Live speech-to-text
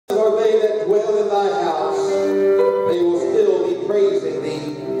dwell in thy house, they will still be praising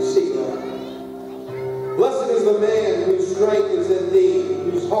thee, Selah. Blessed is the man whose strength is in thee,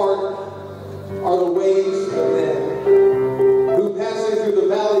 whose heart are the ways of them, who passing through the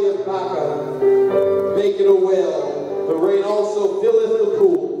valley of Baca make it a well. The rain also filleth the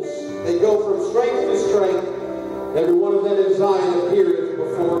pools. They go from strength to strength. Every one of them in Zion appeareth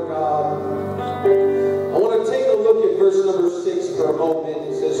before God. I want to take a look at verse number 6 for a moment.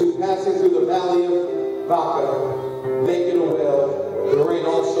 It says, who passing through the valley of Baca make it a well. The rain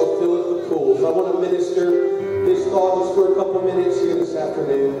also filleth the pools. I want to minister this thought just for a couple minutes here this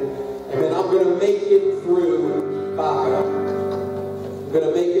afternoon. And then I'm going to make it through Baca. I'm going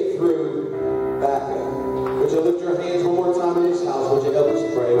to make it through Baca. Would you lift your hands one more time in this house? Would you help us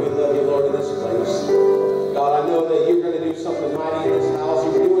pray? We love you, Lord, in this place. God, I know that you're going to do something mighty in this house.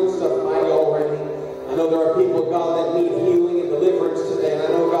 You're doing stuff mighty already. I know there are people, God, that need healing and deliverance today. And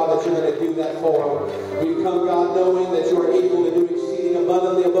I know, God, that you're going to do that for them. We come, God, knowing that you are able to do exceeding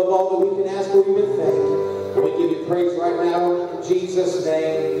abundantly above all that we can ask or even think. And we give you praise right now in Jesus'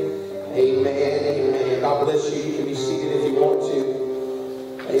 name. Amen. Amen. God bless you. You can be seated if you want to.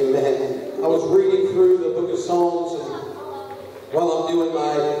 Amen. I was reading through the book of Psalms, and while I'm doing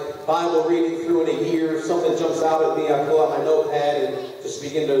my Bible reading through in a year, something jumps out at me. I pull out my notepad and just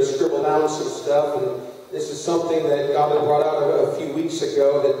begin to scribble down some stuff. And this is something that God had brought out a few weeks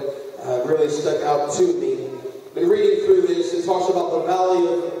ago that really stuck out to me. Been reading through this. It talks about the valley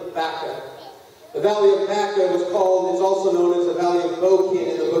of Baca. The valley of Baca is also known as the valley of Baca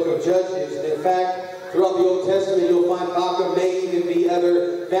in the book of Judges. And in fact, throughout the Old Testament, you'll find Baca may even be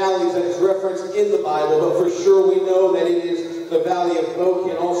other valleys that is referenced in the Bible, but for sure we know that it is the valley of Baca,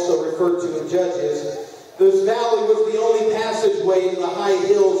 and also referred to in Judges. This valley was the only passageway in the high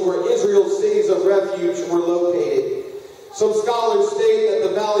hills where Israel's cities of refuge were located. Some scholars state that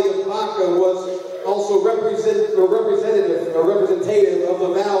the valley of Baca was also representative of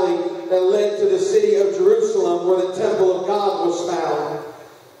the valley that led to the city of Jerusalem, where the temple of God was found.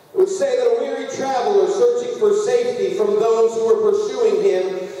 It would say that a weary traveler searching for safety from those who were pursuing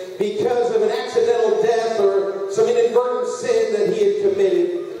him because of an accidental death or some inadvertent sin that he had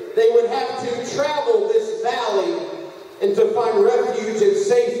committed, they would have to travel this valley and to find refuge and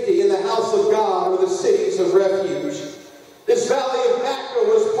safety in the house of God or the cities of refuge. This valley of Baca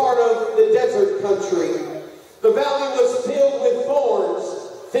was part of the desert country. The valley was filled with thorns,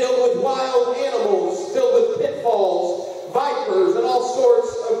 filled with wild animals, filled with pitfalls, vipers, and all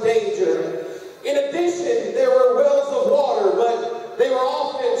sorts of danger. In addition, there were wells of water, but they were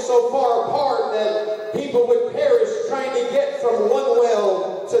often so far apart that people would perish trying to get from one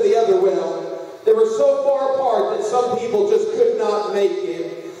well to the other well. They were so far apart that some people just could not make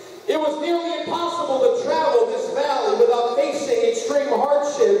it. It was nearly impossible to travel this valley without facing extreme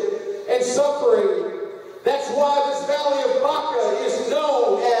hardship and suffering. That's why this valley of Baca is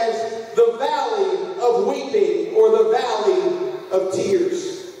known as the Valley of Weeping, or the Valley of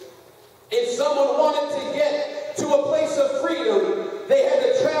Tears. If someone wanted to get to a place of freedom, they had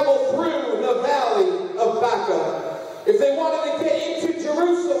to travel through the Valley of Baca. If they wanted to get into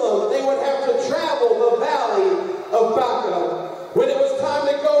Jerusalem, they would have to travel the Valley of Baca. When it was time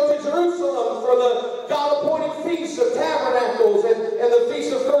to go to Jerusalem for the God-appointed Feast of Tabernacles and the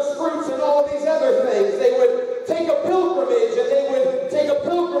Feast of First Fruits and all of these other things, they would take a pilgrimage, and they would take a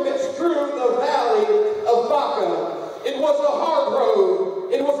pilgrimage through the Valley of Baca. It was a hard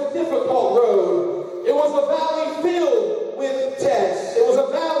road. It was a difficult road. It was a valley filled with tests. It was a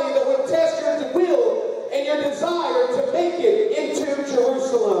valley that would test your will and your desire to make it into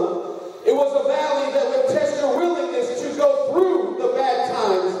Jerusalem. It was a valley that would test your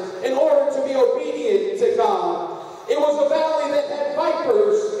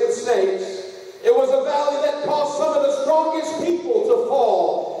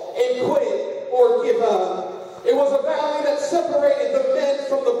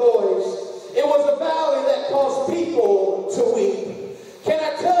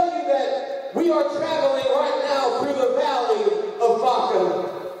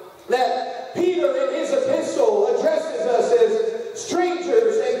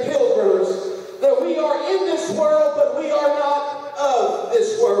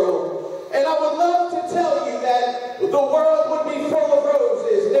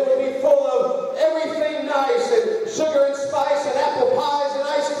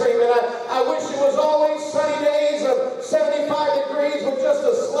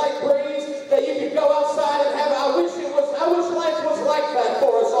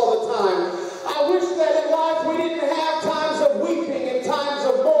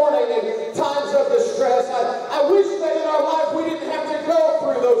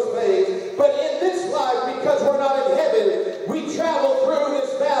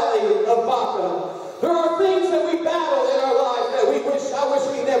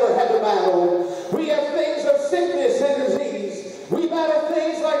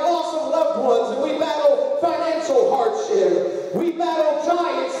loved ones, and we battle financial hardship. We battle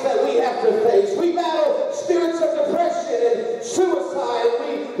giants that we have to face. We battle spirits of depression and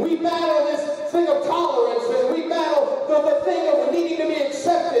suicide. We battle this thing of tolerance, and we battle the thing of needing to be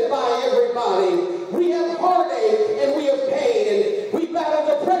accepted by everybody. We have heartache and we have pain, and we battle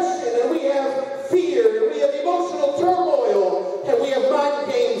depression, and we have fear, and we have emotional turmoil, and we have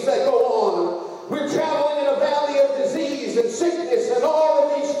mind games that go on. We're traveling in a valley of disease and sickness and all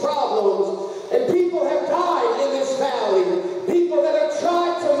of these problems. And people have died in this valley. People that have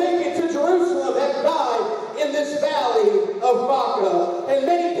tried to make it to Jerusalem have died in this valley of Baca. And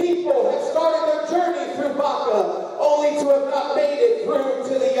many people have started their journey through Baca only to have not made it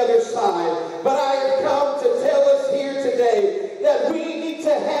through to the other side. But I have come to tell us here today that we need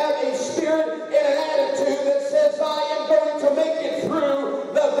to have a spirit and an attitude that says, I am going to make it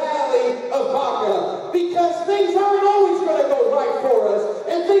through the valley of Baca. Because things aren't always going to go right for us.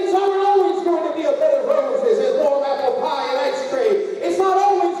 And things aren't always going to be a bed of roses and warm apple pie and ice cream. It's not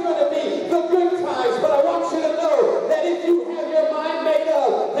always going to be the good times. But I want you to know that if you have your mind made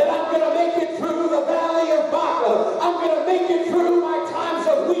up that I'm going to make it through the valley of Baca, I'm going to make it through my times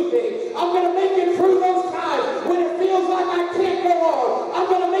of weeping. I'm going to make it through those times when it feels like I can't go on. I'm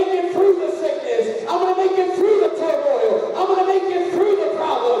going to make it through the sickness. I'm going to make it through the turmoil. I'm going to make it through the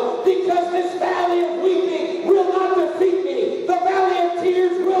problem, because this valley of weeping will not defeat me. The valley of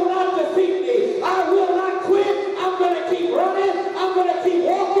tears will not defeat me. I will not quit. I'm going to keep running. I'm going to keep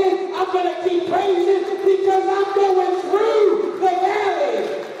walking. I'm going to keep praising, because I'm going through the valley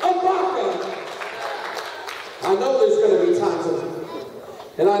of Baca. I know there's going to be times of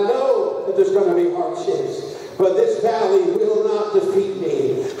and I know that there's going to be hardships, but this valley will not defeat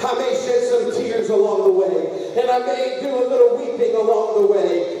me. I may shed some tears along the way, and I may do a little weeping along the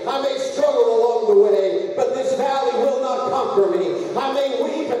way. I may struggle along the way, but this valley will not conquer me. I may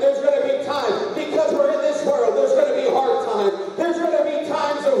weep, and there's going to be times, because we're in this world, there's going to be hard times. There's going to be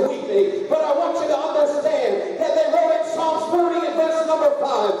times of weeping, but I want you to understand that they wrote in Psalms 30 and verse number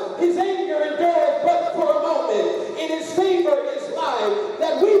 5, His anger endureth but for a moment, in His favor is life,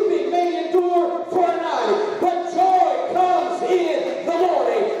 that weeping may endure for a night, but joy comes in the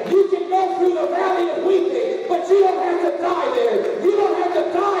morning. You can go through the valley of weeping, but you don't have to die there. You don't have to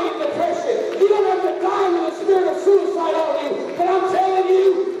die in depression. You don't have to die with a spirit of suicide on you. But I'm telling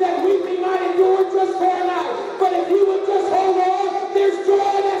you that weeping might endure just for a night. But if you would just hold on, there's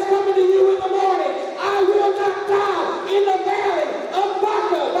joy that's coming to you in the morning. I will not die in the valley of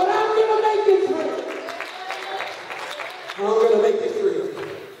Baca, but I'm going to make it through. I'm going to make it through.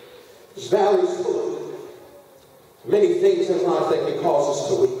 This valley is full of many things in life that can cause us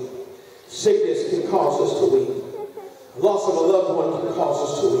to weep. Sickness can cause us to weep. Loss of a loved one can cause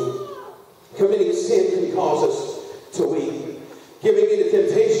us to weep. Committing sin can cause us to weep. Giving into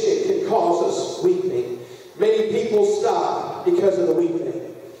temptation can cause us weeping. Many people stop because of the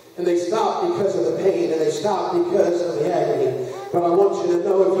weeping. And they stop because of the pain. And they stop because of the agony. But I want you to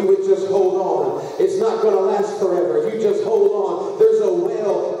know, if you would just hold on, it's not going to last forever. If you just hold on, there's a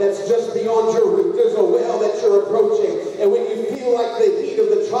well that's just beyond your reach. There's a well that you're approaching. And when you feel like the heat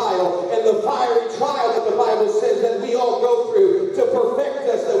of the trial and the fiery trial that the Bible says that we all go through to perfect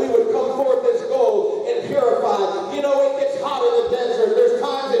us, that we would come forth as gold and purified. You know, it gets hot in the desert. There's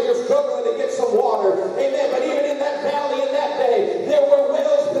times that you're struggling to get some water. Amen. But even in that valley in that day, there were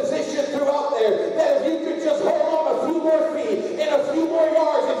wells positioned throughout there that if you could just hold on a few more feet, in a few more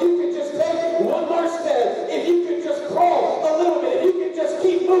yards, if you could just take one more step, if you could just crawl a little bit, if you could just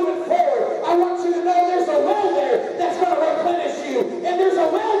keep moving forward, I want you to know there's a well there that's going to replenish you, and there's a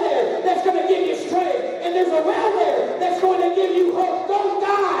well there that's going to give you strength, and there's a well there that's going to give you hope. Don't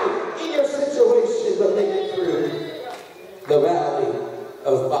die in your situation, but make it through the valley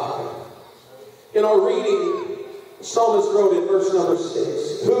of Baca. In our reading, the psalmist wrote in verse number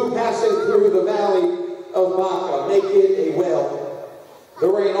 6, Who passing through the valley of Baca make it a well. The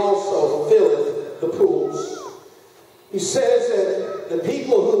rain also filleth the pools. He says that the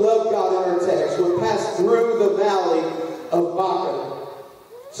people who love God in our text will pass through the valley of Baca.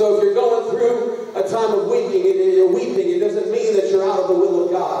 So if you're going through a time of weeping and you're weeping, it doesn't mean that you're out of the will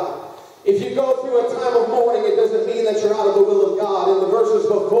of God. If you go through a time of mourning, it doesn't mean that you're out of the will of God. In the verses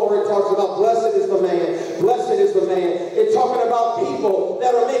before, it talks about blessed is the man, blessed is the man. It's talking about people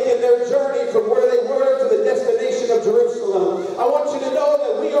that are making their journey from where they were to the destination of Jerusalem. I want you to know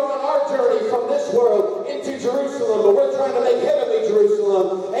that we are on our journey from this world into Jerusalem, but we're trying to make heavenly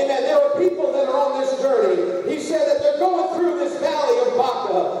Jerusalem. Amen. There are people that are on this journey. He said that they're going through this valley of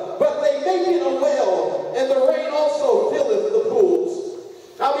Baca, but they make it a well, and the rain also filleth the pools.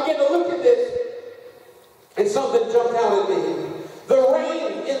 I began to look at this, and something jumped out at me. The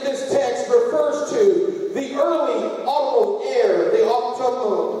rain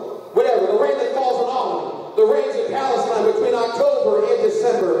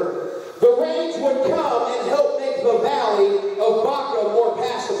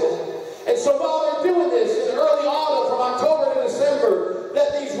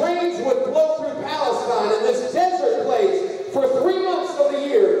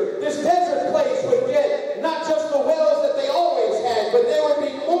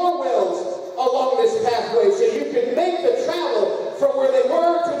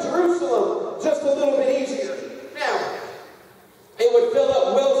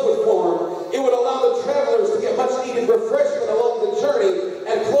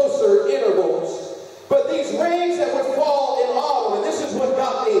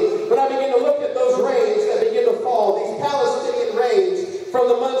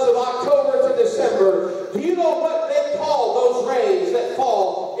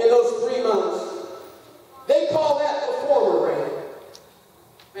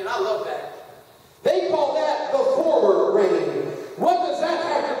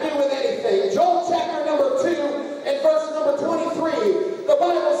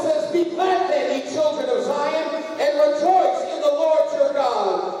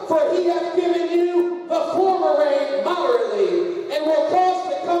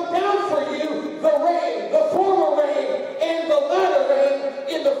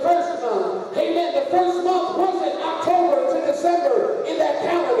first month wasn't October to December in that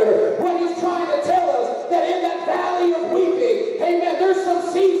calendar. What he's trying to tell us, that in that valley of weeping, amen, there's some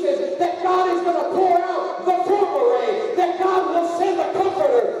seasons that God is going to pour out the former rain, that God will send the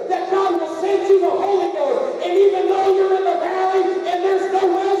comforter, that God will send you the Holy Ghost. And even though you're in the valley and there's no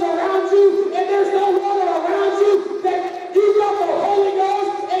wells around you and there's no water around you, that you got the Holy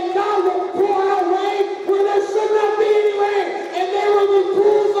Ghost, and God will pour out rain where there should not be any rain, and there will be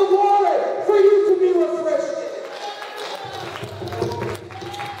pools of water for you to be refreshed in.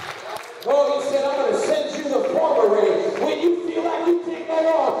 Oh, he said, I'm going to send you the former rain. When you feel like you can't go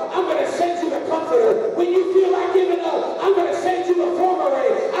on, I'm going to send you the comforter. When you feel like giving up, I'm going to send you the former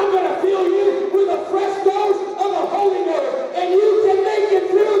rain. I'm going to fill you with a fresh dose of the Holy Ghost, and you can make it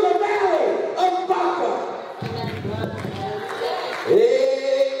through the valley of Baca.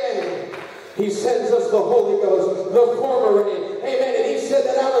 Amen. He sends us the Holy Ghost, the former rain. Amen. And he said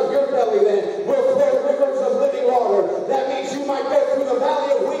that out of your belly then will flow rivers of living water. That means you might go through the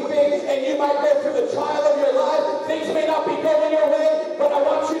valley of weeping and you might go through the trial of your life. Things may not be going your way, but I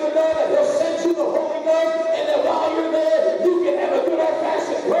want you to know that he'll send you the Holy Ghost, and that while you're there, you can have a good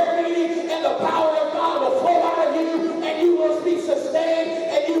old-fashioned prayer meeting, and the power of God will flow out of you, and you will be sustained,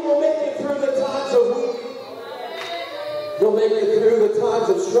 and you will make it through the times of weeping. You'll make it through the times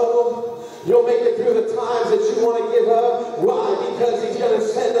of struggle. You'll make it through the times that you want to give up. Why? Because he's going to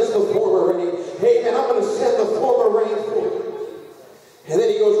send us the former rain. Hey, and I'm going to send the former rain for you. And then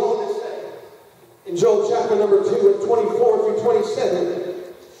he goes on to say, in Joel chapter number 2 and 24 through 27,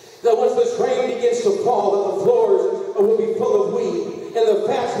 that once this rain begins to fall, that the floors will be full of wheat, and the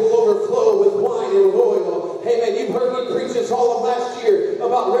vats will overflow with wine and oil. Amen. You've heard me preach this all of last year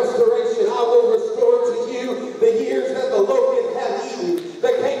about restoration. I will restore to you the years that the locust hath eaten,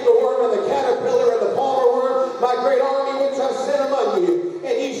 the cankerworm and the caterpillar and the palmer worm, my great army which I sent among you.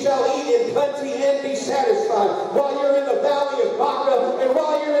 And ye shall eat in plenty and be satisfied. While you're in the valley of Baca, and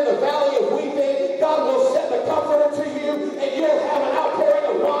while you're in the valley of weeping, God will send the comforter to you, and you'll have an outpouring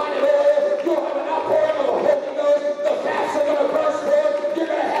of wine and oil. You'll have an outpouring of the Holy Ghost. The vats are going to burst forth. You're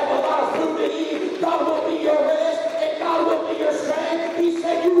going to have a lot of food to eat. God will be your rest, and God will be your strength. He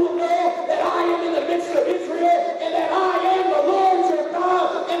said, you will know that I am in the midst of Israel, and that I am the Lord your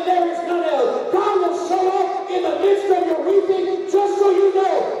God, and there is none else. God will show up in the midst of your weeping, just so you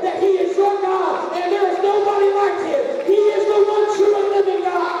know that he is your God, and there is nobody like him. He is the one true and living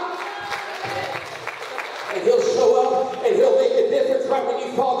God. And he'll show up, and he'll make a difference right when you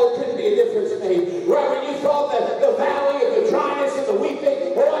thought there couldn't be a difference made. Right when you thought that the valley of the dryness and the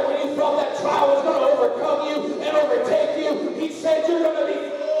weeping, or right when you thought that trial was going to overcome you and overtake you, he said you're going to be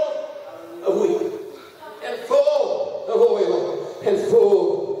full of weeping, and full of oil, and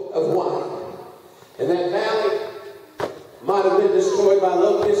full of wine. And that valley might have been destroyed by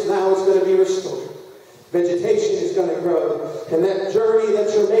locusts, now it's going to be restored. Vegetation is going to grow. And that journey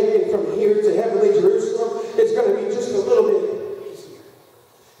that you're making from here to heavenly Jerusalem, it's going to be just a little bit easier.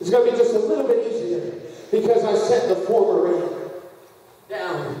 It's going to be just a little bit easier because I sent the former rain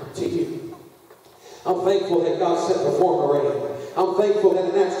down to you. I'm thankful that God sent the former rain. I'm thankful that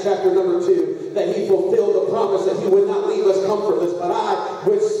in Acts chapter number 2 that he fulfilled the promise that he would not leave us comfortless, but I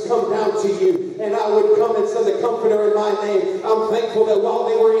would come down to you and I would come and send the comforter in my name. I'm thankful that while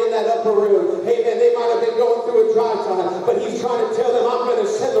they were in that upper room, amen, they might have been going through a dry time, but he's trying to tell them, I'm going to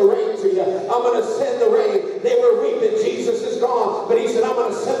send the rain to you. I'm going to send the rain. They were weeping. Jesus is gone, but he said, I'm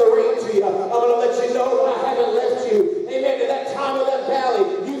going to send the rain to you. I'm going to let you know that I haven't left you. Amen. In that time of that valley,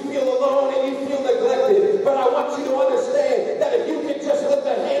 you feel alone and you feel neglected, but I want you to understand that if you can just lift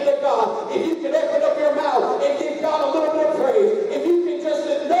the hand of God, if you can open up your mouth and give God a little bit of praise, if you can just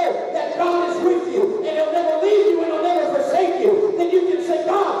know that God is with you and he'll never leave you and he'll never forsake you, then you can say,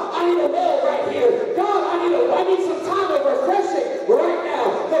 God, I need a well right here. God, I need some time of refreshing right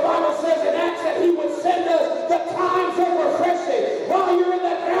now. The Bible says in Acts that he would send us the times of refreshing while you're in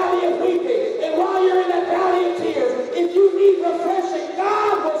that valley of weeping and while you're in that valley of tears. If you need refreshing,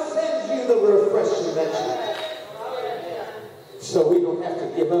 God will send you the refreshing that you need. So we don't have to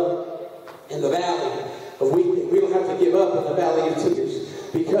give up in the valley of weeping. We don't have to give up in the valley of tears.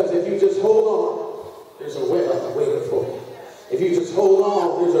 Because if you just hold on, there's a well waiting for you. If you just hold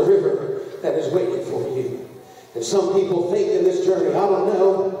on, there's a river that is waiting for you. And some people think in this journey, I don't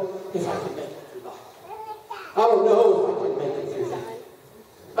know if I can make it through life. I don't know if I can make it through that.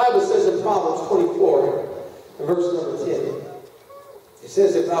 The Bible says in Proverbs 24, in verse number 10, it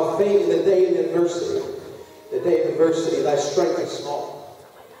says, if thou faint in the day of adversity, thy strength is small.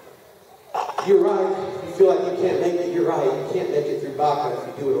 You're right. If you feel like you can't make it, you're right. You can't make it through Baca if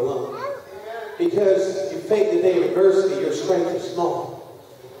you do it alone. Because you faint in the day of adversity, your strength is small.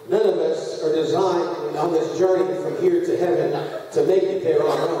 None of us are designed on this journey from here to heaven to make it there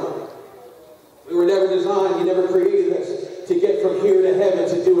on our own. We were never designed, He never created us to get from here to heaven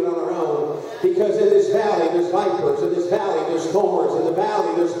to do it on our own. Because in this valley, there's vipers. In this valley, there's thorns. In the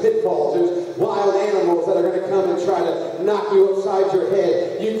valley, there's pitfalls. There's wild animals that are going to come and try to knock you upside your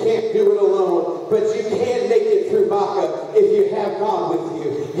head. You can't do it alone. But you can make it through Baca if you have God with you.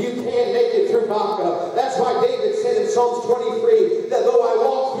 You can make it through Baca. That's why David said in Psalms 23 that though I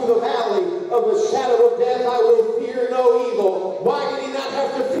walk through the valley of the shadow of death, I will fear no evil. Why did he not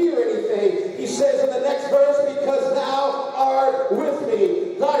have to fear anything? He says in the next verse, because thou art with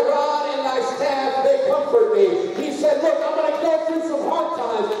me. Thy rod and thy staff, they comfort me. He said, look, I'm going to go through some hard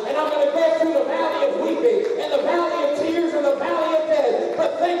times, and I'm going to go through the valley of weeping, and the valley of tears, and the valley of death.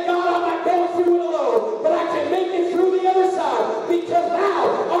 But thank God I'm not going through it alone, but I can make it through the other side, because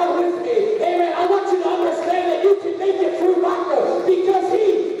thou art with me. Amen. I want you to understand that you can make it through Baca, because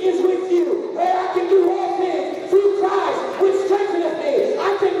He is with you. Where I can do all things through Christ, which strengtheneth me.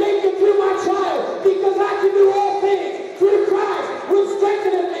 I can make it through my trial, because I can do all things through Christ, which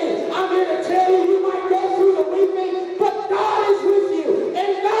strengtheneth me. I'm here to tell you, you might go through the weeping, but God is with you,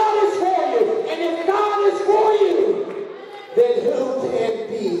 and God is for you. And if God is for you, then who can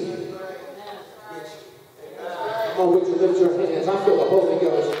be? Come on, would you lift your hands? I feel the Holy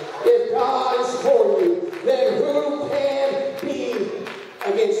Ghost. If God is for you, then who can be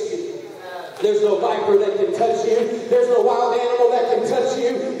against you? There's no viper that can touch you. There's no wild animal that can touch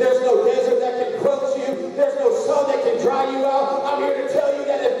you. There's no desert that can quench you. There's no sun that can dry you out. I'm here to tell you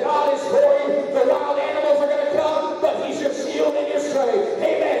that if God is for you, the wild animals are going to come, but He's your shield and your strength.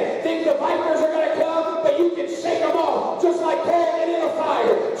 Amen. Think the vipers are going to come, but you can shake them off, just like Paul did in the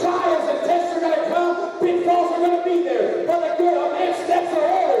fire. Trials and tests are going to come. Pitfalls are going to be there. But the good of man's steps are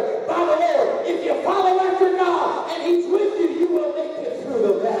ordered by the Lord. If you follow after God and He's with you, you will make it through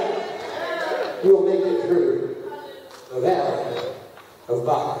the valley. You'll make it through the valley of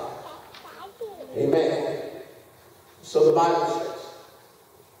Baca. Amen. So the Bible says,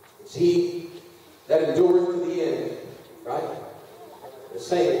 it's He that endureth to the end. Right? The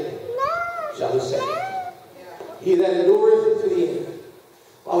same shall be saved. He that endureth to the end.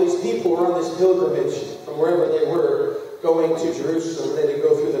 While these people were on this pilgrimage from wherever they were going to Jerusalem, they would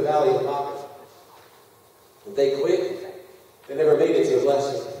go through the valley of Baca. If they quit, they never made it to the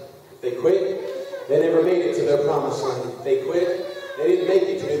blessing. If they quit, they never made it to their promised land. If they quit, they didn't make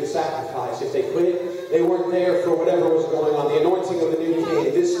it to do the sacrifice. If they quit, they weren't there for whatever was going on. The anointing of the new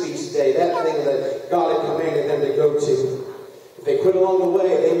king, this feast day, that thing that God had commanded them to go to. If they quit along the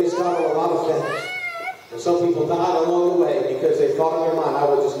way, they missed out on a lot of things. And some people died along the way because they thought in their mind, I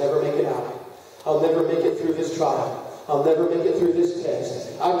will just never make it out. I'll never make it through this trial. I'll never make it through this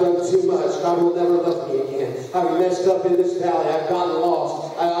test. I've done too much. God will never love me again. I've messed up in this valley. I've gotten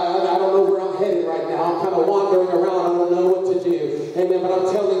lost. I don't know where I'm headed right now. I'm kind of wandering around. I don't know what to do. Amen. But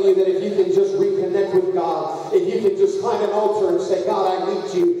I'm telling you that if you can just reconnect with God, if you can just find an altar and say, God, I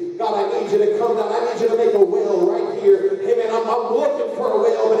need you. God, I need you to come down. I need you to make a well right here. Amen. I'm looking for a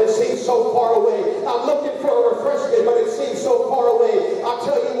well, but it seems so far away. I'm looking for a refreshment, but it seems so far away. I'll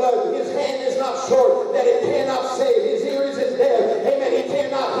tell you what, His hand is not short that it cannot save. His ear isn't deaf. Amen. He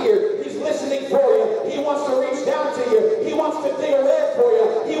cannot hear. He's listening for you. He wants to reach down to you. He wants to dig a well for you.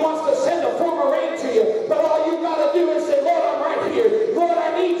 He wants to send a form of rain to you. But all you got to do is say, Lord, I'm right here. Lord, I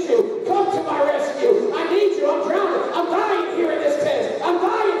need you. Come to my rescue. I need you. I'm drowning. I'm dying here in this test. I'm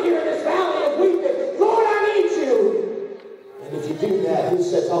dying here in this valley of weeping. Lord, I need you. And if you do that, He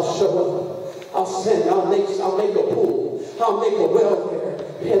says, I'll show up. I'll send. I'll make a pool. I'll make a well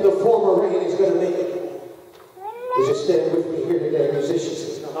there. And the form of rain is going to make it. Would you stand with me here today,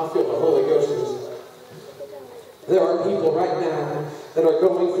 musicians? I feel the Holy Ghost in this. There are people right now that are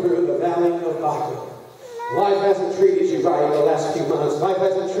going through the valley of Baca. Life hasn't treated you right in the last few months. Life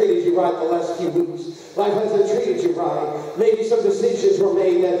hasn't treated you right the last few weeks. Life hasn't treated you right. Maybe some decisions were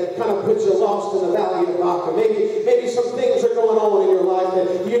made that kind of put you lost in the valley of Baca. Maybe some things are going on in your life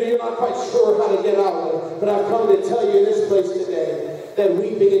that you're not quite sure how to get out of. But I've come to tell you in this place today that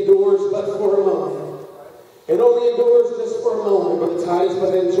weeping endures but for a moment. It only endures just for a moment, but times,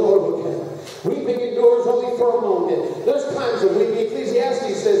 but then joy will come. Weeping endures only for a moment. There's times of weeping.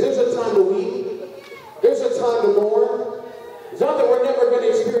 Ecclesiastes says there's a time to weep. There's a time to mourn. It's not that we're never going to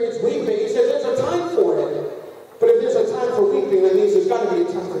experience weeping. He says there's a time for it. But if there's a time for weeping, that means there's got to be a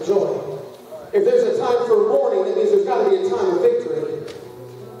time for joy. If there's a time for mourning, that means there's got to be a time of victory.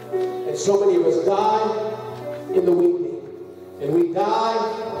 And so many of us die in the weeping. And we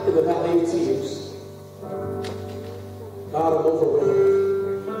die in the valley of tears. God, I'm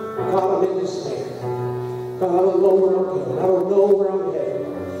overwhelmed. God, I'm in despair. God, I don't know where I'm going. I don't know where I'm headed.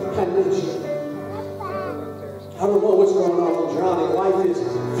 I need you. I don't know what's going on. I'm drowning. Life is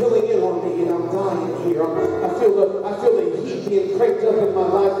filling in on me, and I'm dying here. I feel the heat being cranked up in my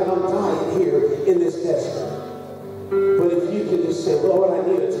life, and I'm dying here in this desert. But if you can just say, Lord, I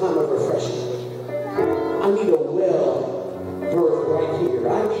need a time of refreshing. I need a well birth right here.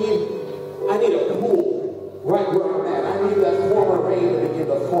 I need a pool right where I'm at. I need that former rain to begin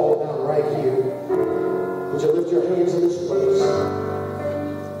to fall down right here. Would you lift your hands in this place?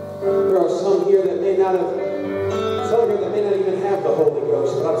 There are some here that may not even have the Holy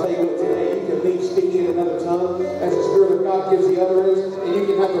Ghost. But I'll tell you what, today you can leave speaking in another tongue as the Spirit of God gives the utterance, and you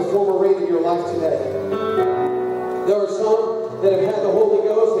can have the former rain in your life today. There are some that have had the Holy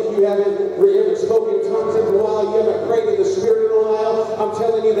Ghost that you haven't spoken in tongues in a while. You haven't prayed in the Spirit in a while. I'm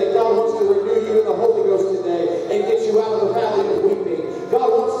telling you that God wants to renew you in the Holy Ghost.